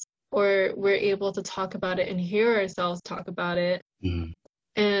beliefs, or we're able to talk about it and hear ourselves talk about it,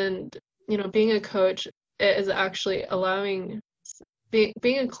 and being a coach is actually allowing,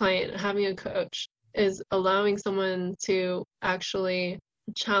 being a client, having a coach is allowing someone to actually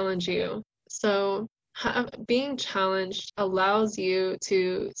challenge you. So being challenged allows you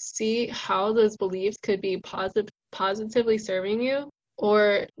to see how those beliefs could be positively serving you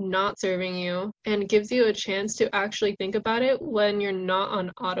or not serving you, and gives you a chance to actually think about it when you're not on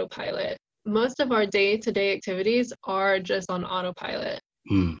autopilot. Most of our day-to-day activities are just on autopilot.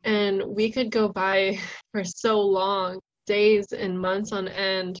 And we could go by for so long, days and months on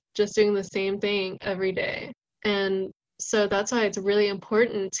end, just doing the same thing every day. And so that's why it's really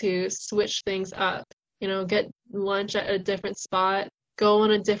important to switch things up. Get lunch at a different spot, go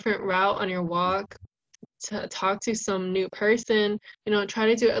on a different route on your walk, to talk to some new person, try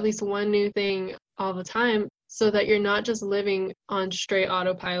to do at least one new thing all the time so that you're not just living on straight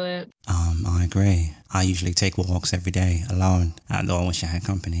autopilot. I agree. I usually take walks every day alone, although I wish I had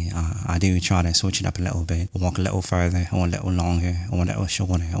company. I do try to switch it up a little bit, walk a little further, or a little longer, or a little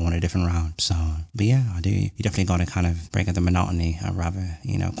shorter, or on a different route. So, but yeah, I do. You definitely got to kind of break up the monotony rather,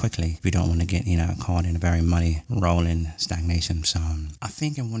 quickly if you don't want to get, caught in a very muddy, rolling stagnation. So I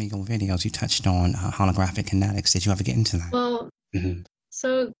think in one of your videos you touched on holographic kinetics. Did you ever get into that? Well,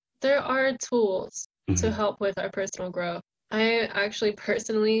 so there are tools to help with our personal growth. I actually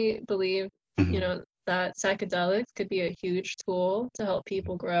personally believe, that psychedelics could be a huge tool to help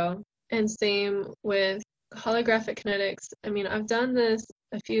people grow. And same with holographic kinetics. I mean, I've done this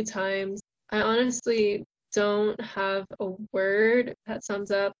a few times. I honestly don't have a word that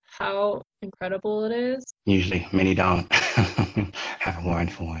sums up how incredible it is. Usually, many don't have a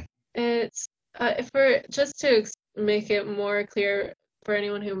word for it. It's just to make it more clear for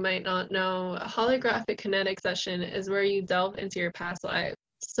anyone who might not know, a holographic kinetic session is where you delve into your past life.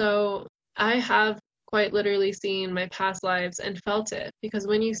 So I have quite literally seen my past lives and felt it, because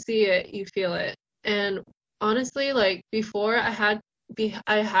when you see it, you feel it. And honestly, like before I had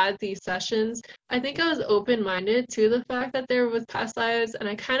these sessions, I think I was open-minded to the fact that there was past lives, and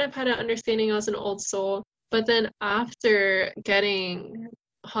I kind of had an understanding I was an old soul. But then after getting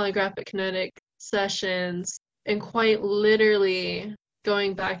holographic kinetic sessions and quite literally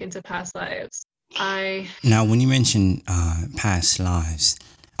going back into past lives, Now, when you mention past lives,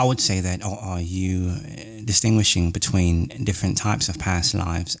 I would say that, are you distinguishing between different types of past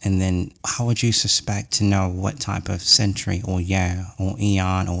lives? And then how would you suspect to know what type of century or year or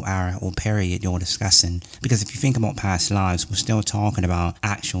eon or era or period you're discussing? Because if you think about past lives, we're still talking about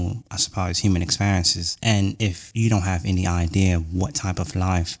actual, I suppose, human experiences. And if you don't have any idea what type of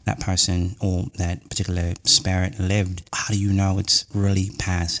life that person or that particular spirit lived, how do you know it's really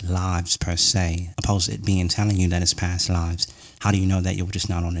past lives per se, opposed to it being telling you that it's past lives? How do you know that you were just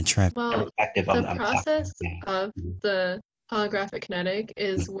not on a trip? Well, the process of the holographic kinetic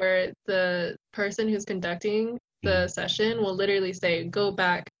is where the person who's conducting the session will literally say, go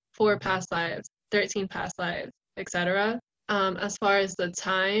back 4 past lives, 13 past lives, etc. As far as the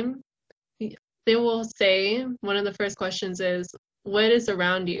time, they will say, one of the first questions is, what is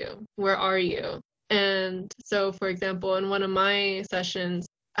around you? Where are you? And so, for example, in one of my sessions,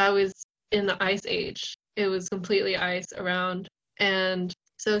 I was in the ice age. It was completely ice around. And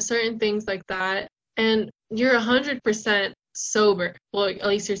so certain things like that. And you're 100% sober. Well, at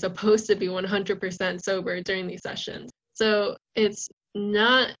least you're supposed to be 100% sober during these sessions. So it's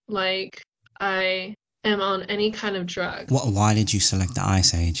not like I am on any kind of drug. Why did you select the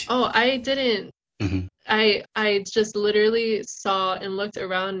Ice Age? Oh, I didn't. Mm-hmm. I just literally saw and looked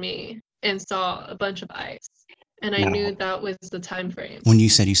around me and saw a bunch of ice. And I knew that was the time frame. When you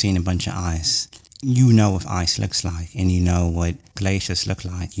said you've seen a bunch of ice, you know what ice looks like, and you know what glaciers look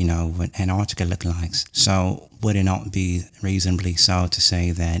like, you know what Antarctica looks like. So would it not be reasonably so to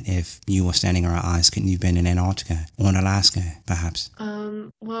say that if you were standing around ice, couldn't you have been in Antarctica or in Alaska, perhaps?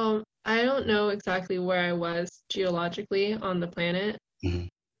 Well, I don't know exactly where I was geologically on the planet,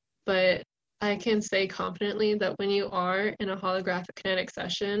 but I can say confidently that when you are in a holographic kinetic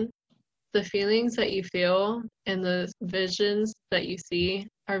session, the feelings that you feel and the visions that you see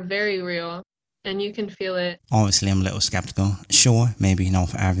are very real, and you can feel it. Obviously, I'm a little skeptical. Sure, maybe not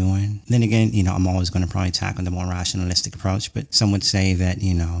for everyone. Then again, I'm always going to probably tackle the more rationalistic approach, but some would say that,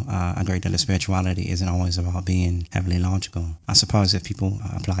 a great deal of spirituality isn't always about being heavily logical. I suppose if people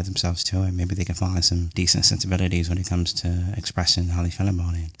apply themselves to it, maybe they can find some decent sensibilities when it comes to expressing how they feel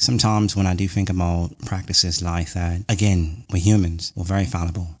about it. Sometimes when I do think about practices like that, again, we're humans. We're very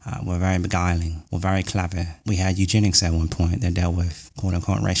fallible. We're very beguiling. We're very clever. We had eugenics at one point that dealt with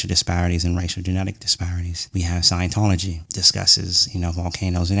quote-unquote racial disparities and racial genetic disparities. We have Scientology, discusses,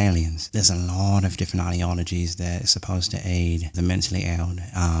 volcanoes and aliens. There's a lot of different ideologies that are supposed to aid the mentally ill.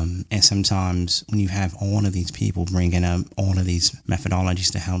 And sometimes when you have all of these people bringing up all of these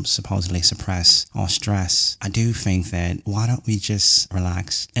methodologies to help supposedly suppress our stress, I do think that why don't we just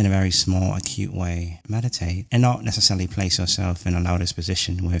relax in a very small, acute way, meditate, and not necessarily place yourself in a lotus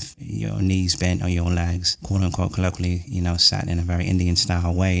position with your knees bent or your legs, quote unquote, colloquially, sat in a very Indian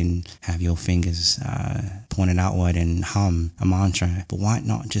style way and have your fingers pointed outward and hum a mantra. But why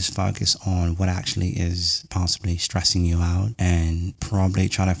not just focus on what actually is possibly stressing you out and probably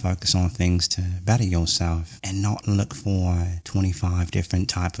try to focus on things to better yourself and not look for 25 different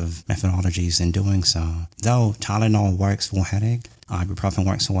type of methodologies in doing so. Though Tylenol works for a headache, ibuprofen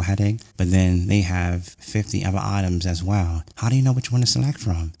works for a headache, but then they have 50 other items as well. How do you know which one to select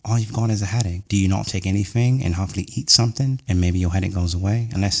from? All you've got is a headache. Do you not take anything and hopefully eat something and maybe your headache goes away?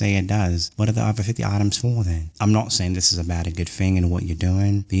 And let's say it does. What are the other 50 items for then? I'm not saying this is a bad or good thing in what you're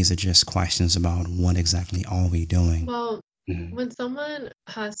doing. These are just questions about what exactly are we doing. Well, when someone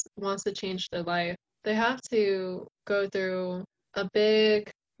wants to change their life, they have to go through a big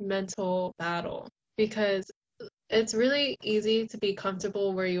mental battle, because it's really easy to be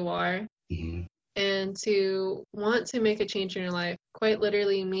comfortable where you are, and to want to make a change in your life quite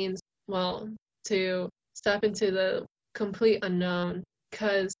literally means, well, to step into the complete unknown,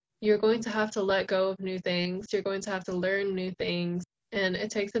 because you're going to have to let go of new things, you're going to have to learn new things, and it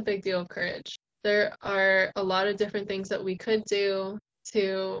takes a big deal of courage. There are a lot of different things that we could do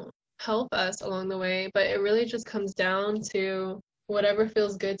to help us along the way, but it really just comes down to whatever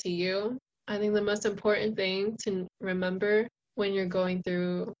feels good to you. I think the most important thing to remember when you're going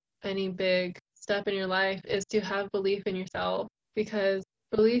through any big step in your life is to have belief in yourself, because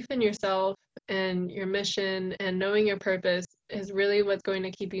belief in yourself and your mission and knowing your purpose is really what's going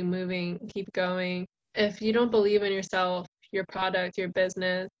to keep you moving, keep going. If you don't believe in yourself, your product, your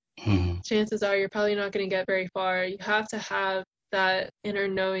business, chances are you're probably not going to get very far. You have to have that inner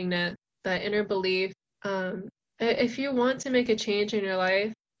knowingness, that inner belief. If you want to make a change in your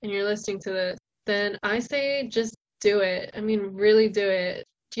life and you're listening to this, then I say just do it. I mean, really do it.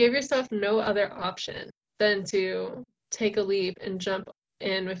 Give yourself no other option than to take a leap and jump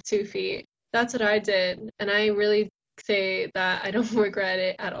in with 2 feet. That's what I did. And I really say that I don't regret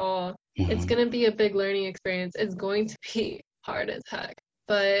it at all. It's going to be a big learning experience. It's going to be hard as heck,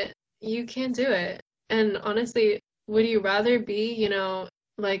 but you can do it. And honestly, would you rather be,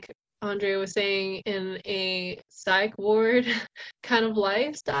 like Andre was saying, in a psych ward kind of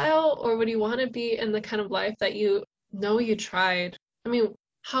lifestyle, or would you want to be in the kind of life that you know you tried? I mean,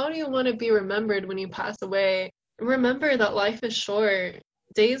 how do you want to be remembered when you pass away? Remember that life is short.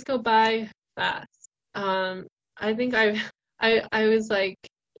 Days go by fast. I think I was like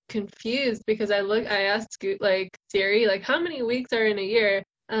confused because I asked like Siri, like, how many weeks are in a year?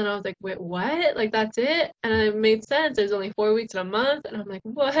 And I was like, wait, what? Like, that's it? And it made sense. There's only 4 weeks in a month. And I'm like,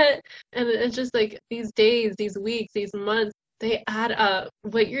 what? And it's just like these days, these weeks, these months, they add up.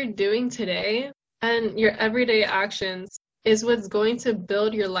 What you're doing today and your everyday actions is what's going to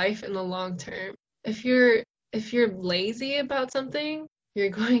build your life in the long term. If you're lazy about something,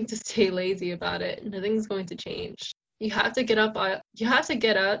 you're going to stay lazy about it. Nothing's going to change. You have to get up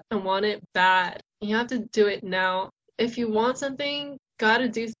and want it bad. You have to do it now. If you want something, gotta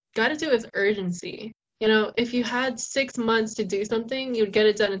do it with urgency. If you had 6 months to do something, you would get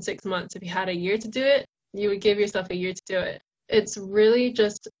it done in 6 months. If you had a year to do it, you would give yourself a year to do it. It's really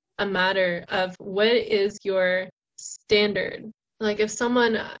just a matter of what is your standard. Like if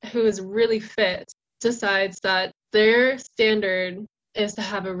someone who is really fit decides that their standard is to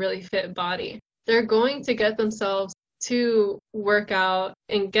have a really fit body, they're going to get themselves to work out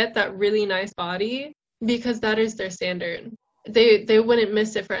and get that really nice body because that is their standard. They wouldn't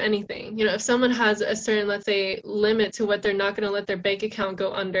miss it for anything. If someone has a certain, let's say, limit to what they're not going to let their bank account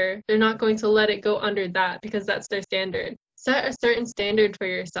go under, they're not going to let it go under that because that's their standard. Set a certain standard for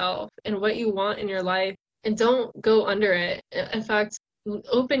yourself and what you want in your life, and don't go under it. In fact,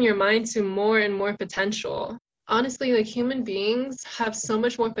 open your mind to more and more potential. Honestly, like, human beings have so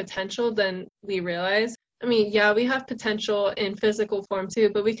much more potential than we realize. I mean, yeah, we have potential in physical form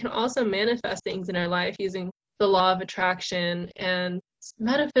too, but we can also manifest things in our life using the law of attraction and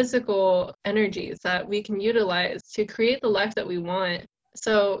metaphysical energies that we can utilize to create the life that we want.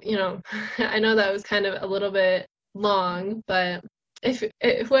 So, I know that was kind of a little bit long, but if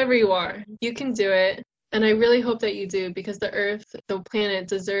whoever you are, you can do it. And I really hope that you do, because the earth, the planet,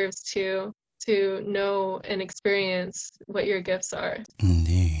 deserves to know and experience what your gifts are.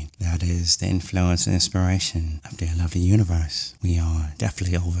 Indeed. That is the influence and inspiration of Dear Lovely Universe. We are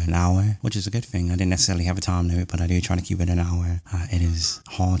definitely over an hour, which is a good thing. I didn't necessarily have a time limit, but I do try to keep it an hour. It is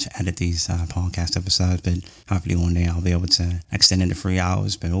hard to edit these podcast episodes, but hopefully one day I'll be able to extend it to 3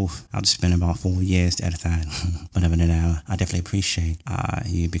 hours. But I'll just spend about 4 years to edit that. But other than that, I definitely appreciate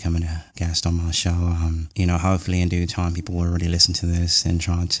you becoming a guest on my show. Hopefully in due time people will really listen to this and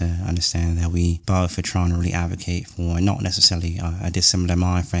try to understand that we both are trying to really advocate for not necessarily a dissimilar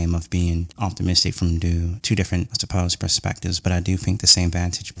mind frame of being optimistic from two different, I suppose, perspectives, but I do think the same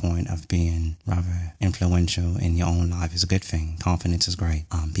vantage point of being rather influential in your own life is a good thing. Confidence is great.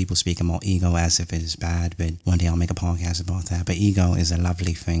 People speak about ego as if it is bad, but one day I'll make a podcast about that. But ego is a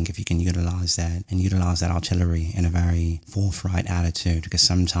lovely thing if you can utilize that and utilize that artillery in a very forthright attitude, because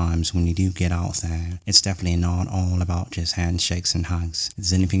sometimes when you do get out there, it's definitely not all about just handshakes and hugs. Is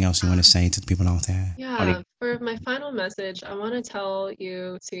there anything else you want to say to the people out there? Yeah, for my final message, I want to tell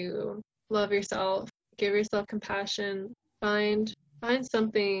you to love yourself, give yourself compassion, find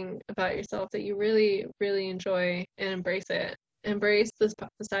something about yourself that you really, really enjoy, and embrace it. Embrace the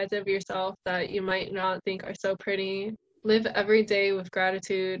sides of yourself that you might not think are so pretty. Live every day with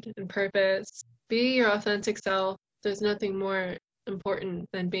gratitude and purpose. Be your authentic self. There's nothing more important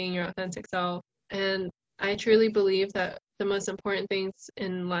than being your authentic self. And I truly believe that the most important things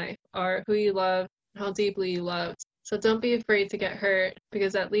in life are who you love, how deeply you love. So don't be afraid to get hurt,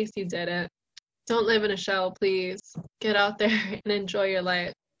 because at least you did it. Don't live in a shell, please. Get out there and enjoy your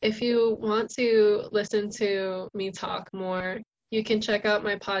life. If you want to listen to me talk more, you can check out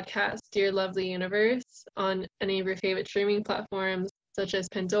my podcast, Dear Lovely Universe, on any of your favorite streaming platforms, such as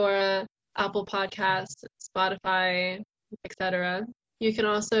Pandora, Apple Podcasts, Spotify, etc. You can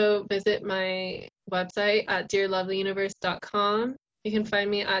also visit my website at dearlovelyuniverse.com. You can find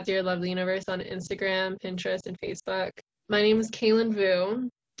me at Dear Lovely Universe on Instagram, Pinterest, and Facebook. My name is Kaelin Vu,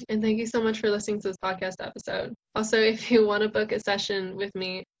 and thank you so much for listening to this podcast episode. Also, if you want to book a session with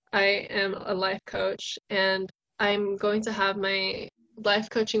me, I am a life coach, and I'm going to have my life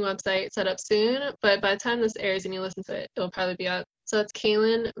coaching website set up soon, but by the time this airs and you listen to it, it'll probably be up. So it's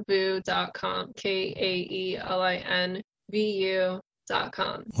kaelinvu.com,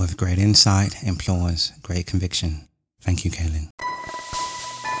 KAELINVU.com. With great insight implores great conviction. Thank you, Kaelin.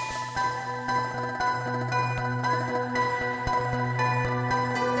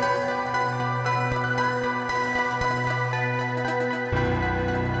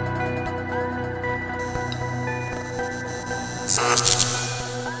 First